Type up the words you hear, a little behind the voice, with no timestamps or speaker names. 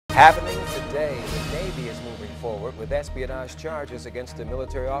Happening today, the Navy is moving forward with espionage charges against a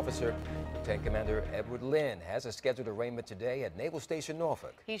military officer. Lieutenant Commander Edward Lynn has a scheduled arraignment today at Naval Station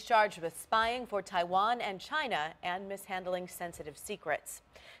Norfolk. He's charged with spying for Taiwan and China and mishandling sensitive secrets.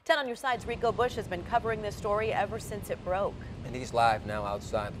 10 on your side's Rico Bush has been covering this story ever since it broke. And he's live now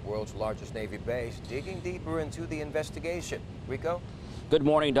outside the world's largest Navy base, digging deeper into the investigation. Rico? Good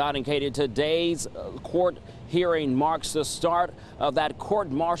morning, Don and Katie. Today's court hearing marks the start of that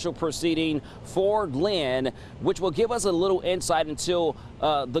court-martial proceeding for Lynn, which will give us a little insight into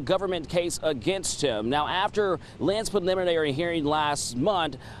the government case against him. Now, after Lynn's preliminary hearing last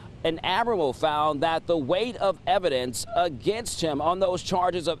month, an admiral found that the weight of evidence against him on those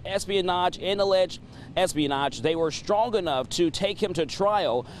charges of espionage and alleged espionage, they were strong enough to take him to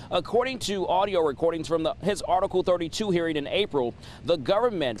trial. According to audio recordings from his Article 32 hearing in April, the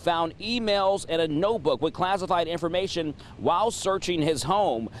government found emails and a notebook with classified information while searching his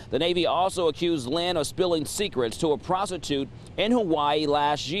home. The Navy also accused Lynn of spilling secrets to a prostitute in Hawaii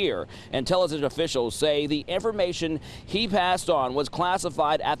last year. Intelligence officials say the information he passed on was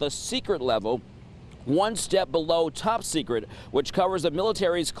classified at the secret level, one step below top secret, which covers the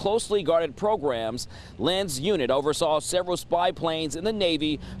military's closely guarded programs. Lynn's unit oversaw several spy planes in the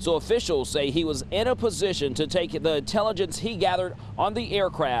Navy, so officials say he was in a position to take the intelligence he gathered on the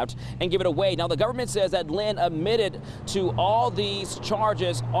aircraft and give it away. Now, the government says that Lynn admitted to all these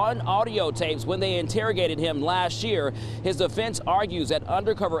charges on audio tapes when they interrogated him last year. His defense argues that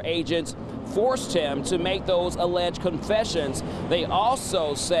undercover agents forced him to make those alleged confessions. They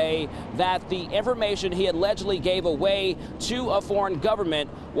also say that the information he allegedly gave away to a foreign government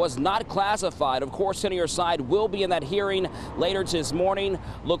was not classified. Of course, 10 on your side will be in that hearing later this morning.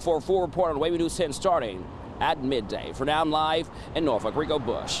 Look for a full report on Wavy News 10 starting at midday. For now, I'm live in Norfolk. Rico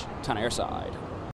Bush, 10 on your side.